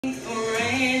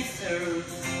answer.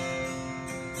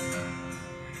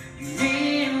 You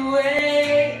need a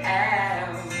way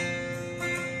out.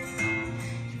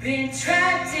 You've been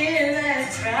trapped in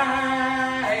that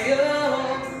trial,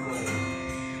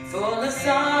 full of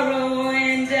sorrow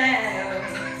and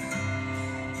doubt.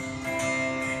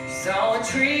 You saw a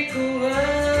trickle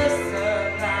of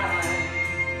sunlight,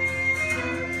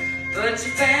 but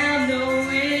you found no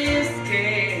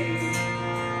escape.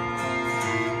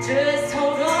 Just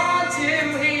hold on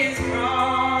to his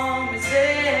promises.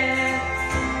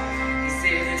 He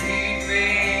said that he'd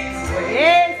make a way.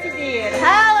 Yes, he did.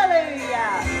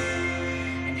 Hallelujah.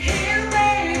 And he'll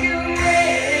make a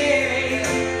way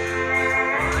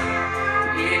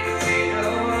in the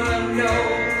middle of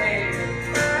nowhere.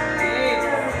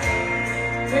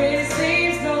 When it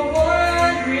seems no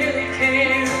one really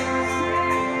cares,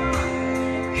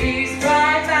 he's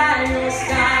right by your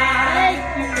side.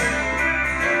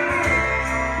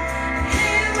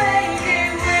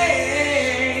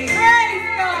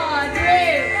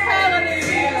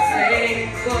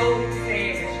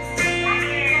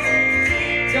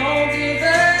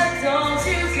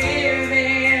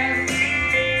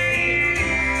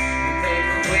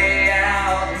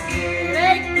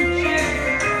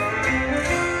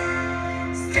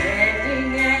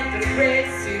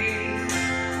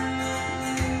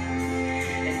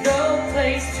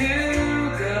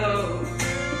 To go.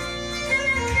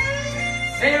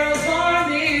 Pharaoh's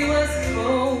army was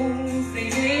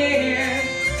closing in,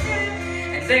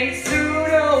 and they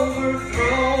soon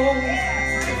overthrown.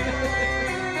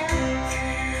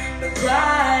 But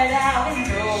right out of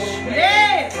nowhere,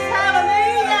 Yes,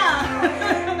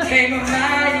 hallelujah. came a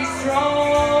mighty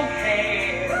strong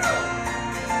hand.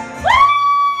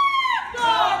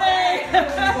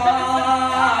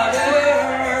 Water.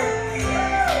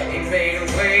 He made a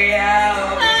way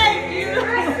out. Thank you.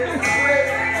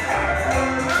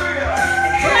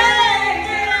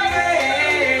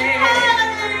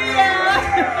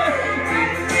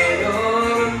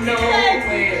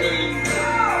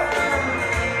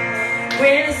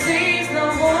 When it seems no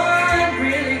one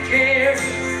really cares,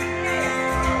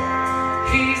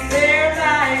 he's there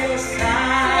by your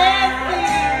side.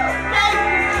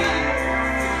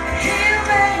 He'll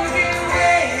make a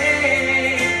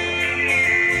way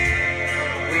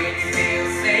when you feel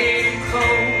Satan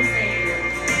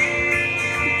closing.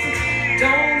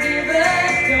 Don't give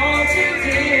up, don't you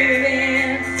give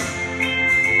in.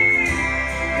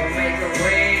 He'll make a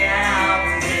way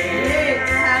out.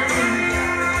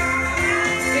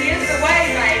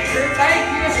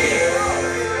 Thank you, Jesus.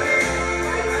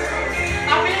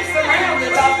 I've been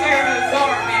surrounded by Pharaoh's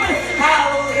army.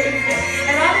 Hallelujah.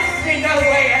 And I didn't see no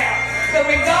way out. But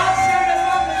when God showed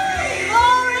up on the scene,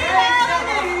 Glory,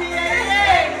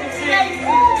 hallelujah. Thank you.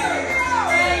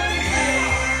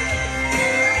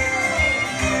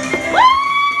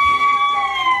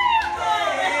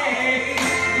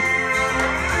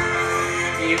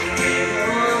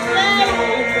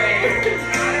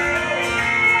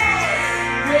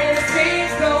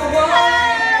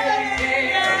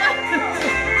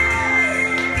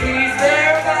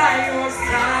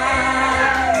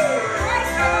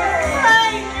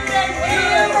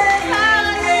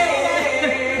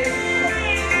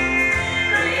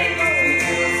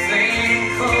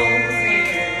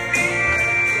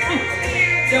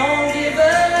 Don't give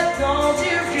up, don't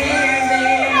you give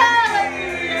in.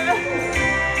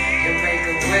 He'll make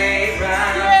a way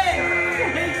right on time.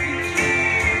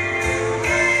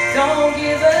 Don't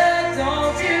give up,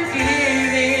 don't you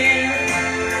give in.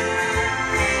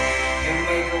 He'll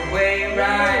make a way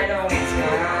right on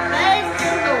time. Thank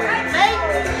you, Lord. Thank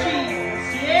you,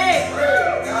 Jesus. Yes.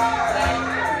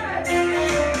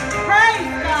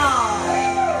 Praise God.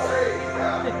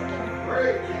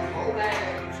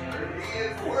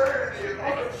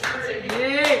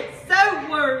 Yes,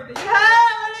 so worthy.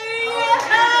 Hallelujah,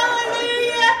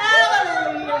 hallelujah,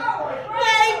 hallelujah.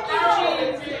 Thank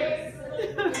you, Jesus.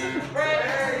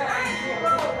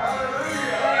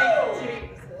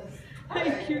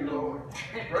 Thank you, Lord.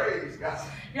 Praise God.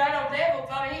 Y'all know devil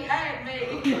thought he had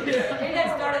me. He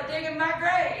just started digging my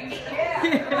grave.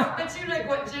 Yeah. But you look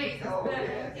what Jesus does.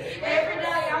 Every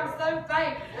day I'm so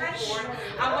thankful for it.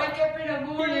 I wake up in the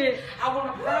morning, I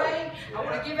want to pray, I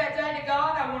want to give that day to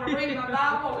God, I want to read my Bible,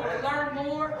 I want to learn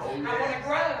more, I want to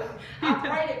grow. I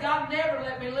pray that God never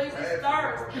let me lose this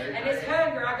thirst and this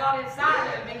hunger I got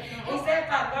inside of me. He said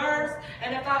if I thirst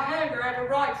and if I hunger after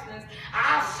righteousness,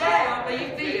 I shall be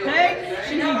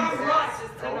filled. You know I'm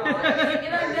righteous tonight. You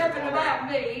know nothing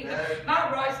about me.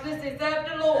 My righteousness is of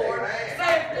the Lord.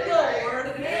 Saith the Lord.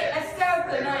 And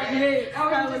something ain't it.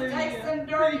 I want to take some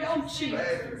dirty old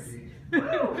Jesus.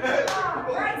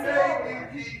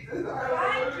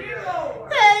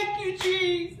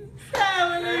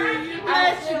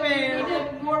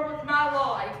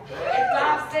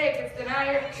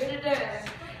 I ever could have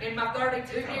done in my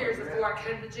 32 years before I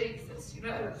came to Jesus, you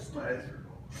know.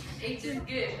 He's just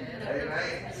good.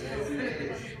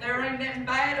 There ain't nothing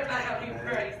bad about him,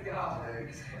 praise God.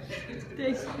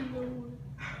 Thank you, Lord.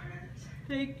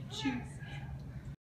 Thank you, Jesus.